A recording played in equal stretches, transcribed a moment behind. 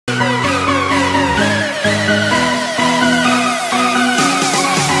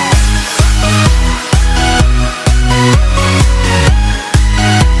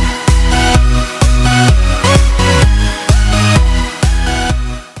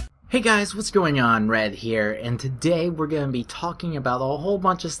Hey guys, what's going on? Red here, and today we're going to be talking about a whole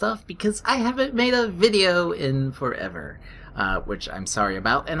bunch of stuff because I haven't made a video in forever, which I'm sorry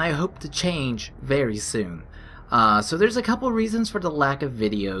about, and I hope to change very soon. So there's a couple reasons for the lack of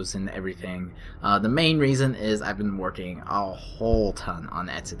videos and everything. The main reason is I've been working a whole ton on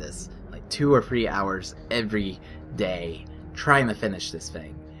Exodus, like 2 or 3 hours every day trying to finish this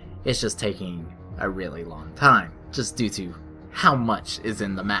thing. It's just taking a really long time, just due to how much is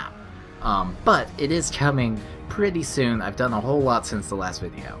in the map. But it is coming pretty soon. I've done a whole lot since the last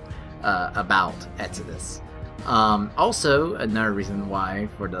video about Exodus. Also, another reason why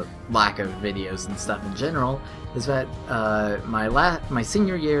for the lack of videos and stuff in general is that my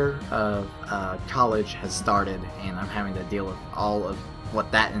senior year of college has started, and I'm having to deal with all of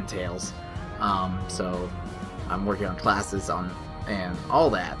what that entails. So I'm working on classes and all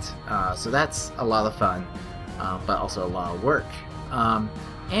that. So that's a lot of fun, but also a lot of work.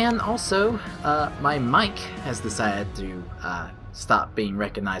 And also, my mic has decided to stop being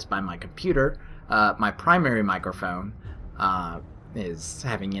recognized by my computer. My primary microphone is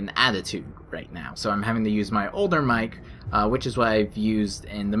having an attitude right now, so I'm having to use my older mic, which is what I've used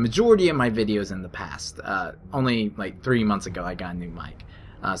in the majority of my videos in the past. Only like 3 months ago I got a new mic,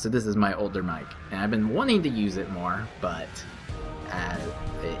 so this is my older mic, and I've been wanting to use it more, but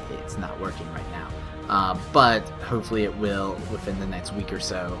it's not working right now. But hopefully it will within the next week or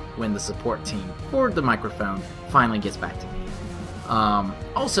so when the support team for the microphone finally gets back to me.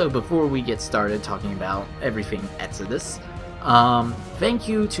 Also, before we get started talking about everything Exodus, thank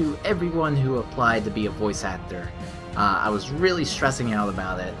you to everyone who applied to be a voice actor. I was really stressing out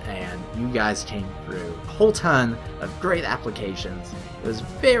about it, and you guys came through a whole ton of great applications. It was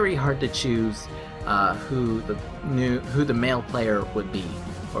very hard to choose who the male player would be,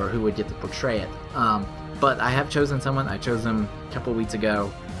 or who would get to portray it. But I have chosen someone. I chose them a couple weeks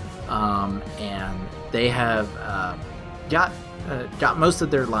ago, and they have got most of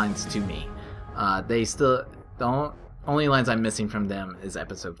their lines to me. The only lines I'm missing from them is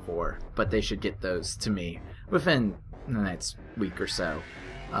episode 4, but they should get those to me within the next week or so,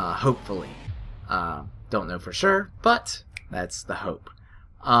 hopefully. Don't know for sure, but that's the hope.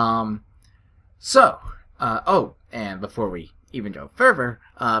 Oh, and before we even go further,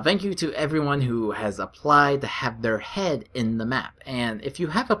 thank you to everyone who has applied to have their head in the map. And if you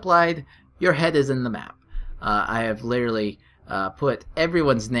have applied, your head is in the map. I have literally put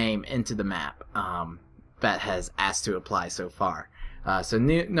everyone's name into the map that has asked to apply so far. So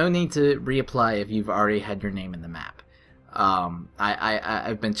no need to reapply if you've already had your name in the map.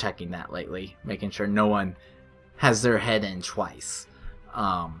 I've been checking that lately, making sure no one has their head in twice.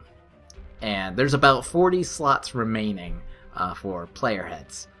 And there's about 40 slots remaining for player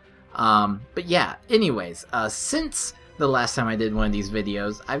heads. But yeah, anyways, since the last time I did one of these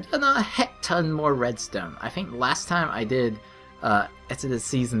videos, I've done a heck ton more redstone. I think last time I did Exodus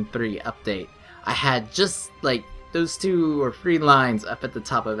Season 3 update, I had just like those 2 or 3 lines up at the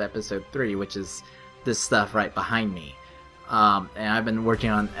top of episode 3, which is this stuff right behind me. And I've been working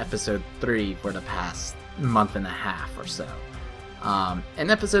on episode 3 for the past month and a half or so.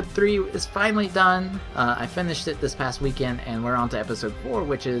 And episode 3 is finally done. I finished it this past weekend, and we're on to episode 4,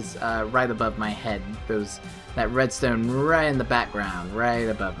 which is right above my head. That redstone right in the background, right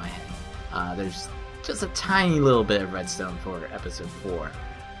above my head. There's just a tiny little bit of redstone for episode 4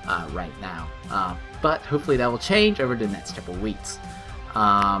 right now. But hopefully that will change over the next couple weeks.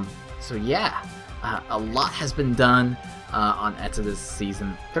 So yeah, a lot has been done on Exodus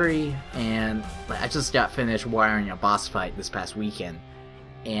Season 3, and I just got finished wiring a boss fight this past weekend,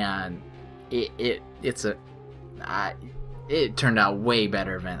 and it turned out way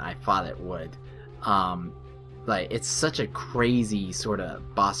better than I thought it would. It's such a crazy sort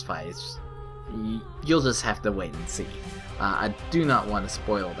of boss fight. You'll just have to wait and see. I do not want to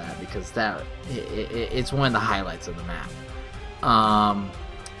spoil that because it's one of the highlights of the map.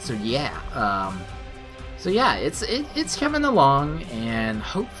 So yeah, it's coming along, and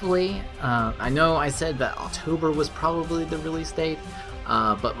hopefully, I know I said that October was probably the release date,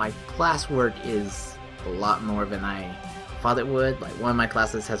 but my classwork is a lot more than I thought it would. Like, one of my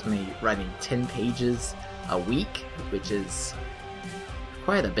classes has me writing 10 pages a week, which is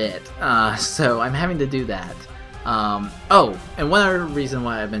quite a bit, so I'm having to do that. Oh, and one other reason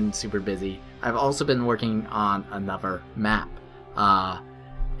why I've been super busy, I've also been working on another map.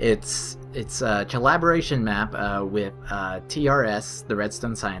 It's a collaboration map with TRS, the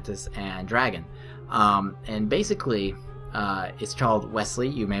Redstone Scientist, and Dragon. And basically, it's called Wesley.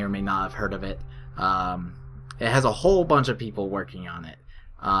 You may or may not have heard of it. It has a whole bunch of people working on it.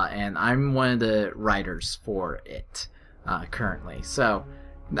 And I'm one of the writers for it currently. So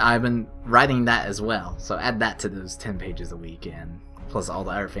I've been writing that as well, so add that to those 10 pages a week, and plus all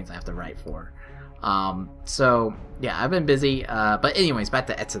the other things I have to write for. So yeah, I've been busy, but anyways, back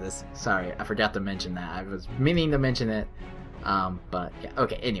to Exodus. Sorry, I forgot to mention that. I was meaning to mention it, but yeah,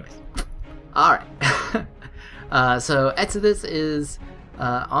 okay, anyways. Alright. So Exodus is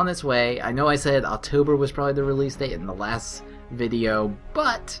on its way. I know I said October was probably the release date in the last video,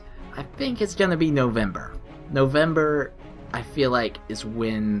 but I think it's gonna be November. November, I feel like, is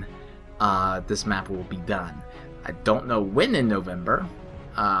when this map will be done. I don't know when in November,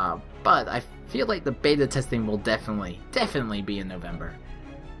 but I feel like the beta testing will definitely be in November.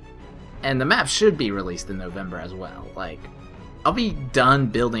 And the map should be released in November as well. Like, I'll be done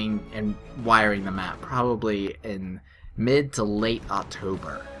building and wiring the map probably in mid to late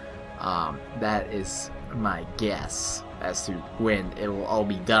October. That is my guess as to when it will all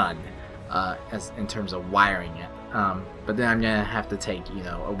be done, as in terms of wiring it. But then I'm gonna have to take, you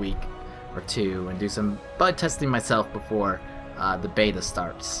know, a week or two and do some bug testing myself before the beta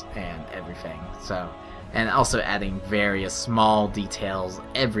starts and everything. So, and also adding various small details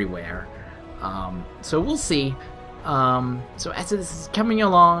everywhere. So we'll see. So as this is coming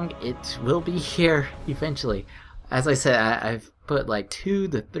along, it will be here eventually. As I said, I've put like 2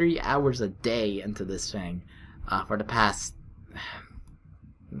 to 3 hours a day into this thing for the past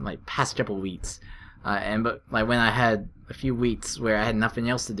couple weeks. But when I had a few weeks where I had nothing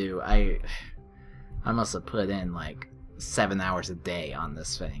else to do, I must have put in like 7 hours a day on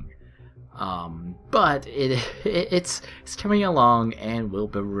this thing. But it's coming along and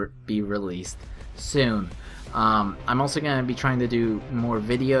will be released soon. I'm also going to be trying to do more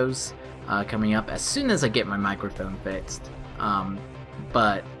videos coming up as soon as I get my microphone fixed.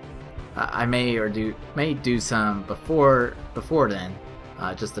 But I may do some before then.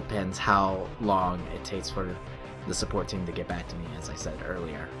 Just depends how long it takes for the support team to get back to me, as I said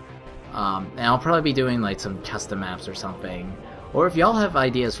earlier. And I'll probably be doing like some custom maps or something. Or if y'all have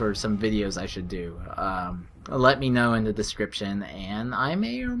ideas for some videos I should do, let me know in the description, and I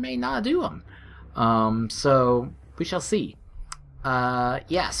may or may not do them. So we shall see.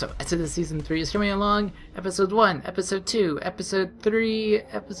 Yeah, so Exodus Season 3 is coming along. Episode 1, Episode 2, Episode 3,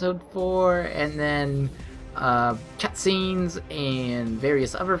 Episode 4, and then cutscenes and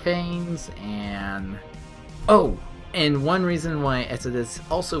various other things. And oh, and one reason why Exodus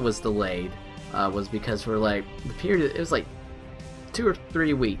also was delayed was because for like the period, it was like 2 or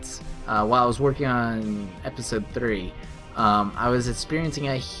 3 weeks while I was working on Episode 3. I was experiencing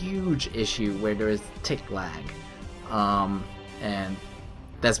a huge issue where there was tick lag, and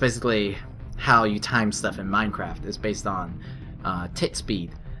that's basically how you time stuff in Minecraft. It's based on tick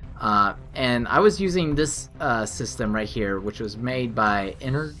speed, and I was using this system right here, which was made by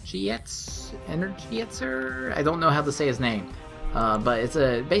Energietzer. I don't know how to say his name, but it's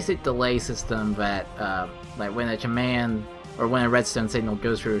a basic delay system that, like when a command or when a redstone signal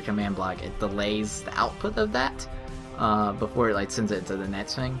goes through a command block, it delays the output of that. Before it like sends it to the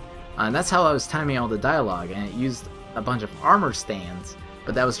next thing. And that's how I was timing all the dialogue, and it used a bunch of armor stands,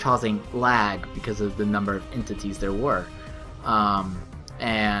 but that was causing lag because of the number of entities there were.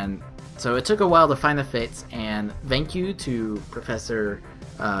 And so it took a while to find a fix, and thank you to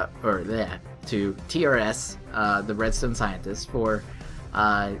to TRS, the redstone scientist, for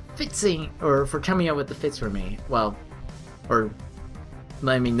fixing, or for coming up with the fix for me. Well, or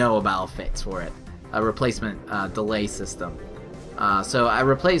letting me know about a fix for it. A replacement delay system. So I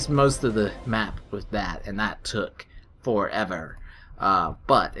replaced most of the map with that, and that took forever.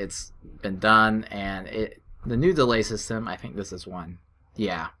 But it's been done, and the new delay system, I think this is one.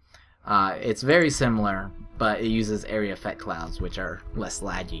 Yeah. It's very similar, but it uses area effect clouds, which are less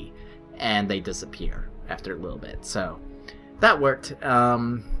laggy, and they disappear after a little bit. So that worked.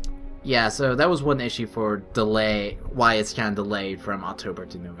 Yeah, so that was one issue for delay, why it's kind of delayed from October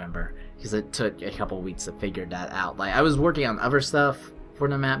to November, because it took a couple weeks to figure that out. Like, I was working on other stuff for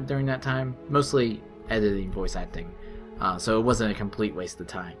the map during that time, mostly editing, voice acting, so it wasn't a complete waste of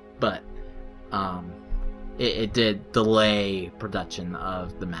time, but it did delay production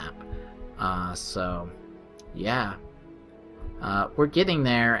of the map. So yeah, we're getting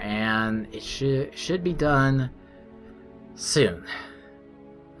there, and it should be done soon.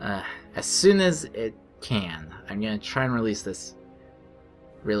 As soon as it can. I'm gonna try and release this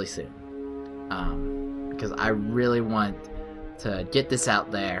really soon, because I really want to get this out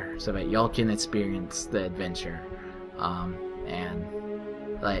there so that y'all can experience the adventure.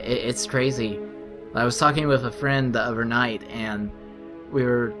 And like it's crazy. I was talking with a friend the other night, and we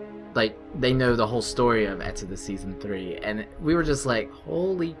were like, they know the whole story of Exodus Season 3, and we were just like,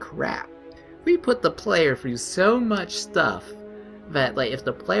 holy crap, we put the player through so much stuff that like if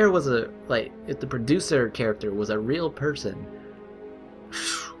the player was if the producer character was a real person,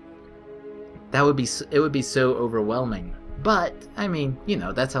 it would be so overwhelming. But I mean, you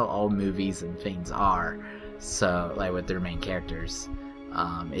know, that's how all movies and things are. So like with their main characters,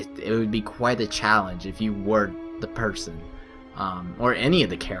 it would be quite a challenge if you were the person, or any of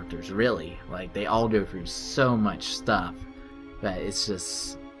the characters really. Like they all go through so much stuff that it's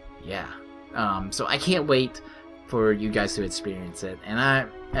just, yeah. So I can't wait for you guys to experience it. And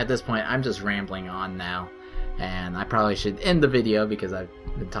at this point, I'm just rambling on now. And I probably should end the video because I've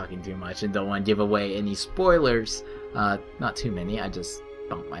been talking too much and don't want to give away any spoilers. Not too many, I just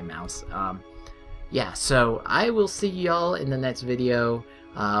bumped my mouse. Yeah, so I will see y'all in the next video,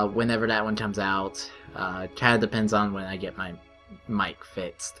 whenever that one comes out. Kind of depends on when I get my mic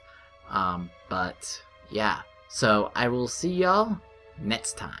fixed. But yeah, so I will see y'all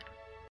next time.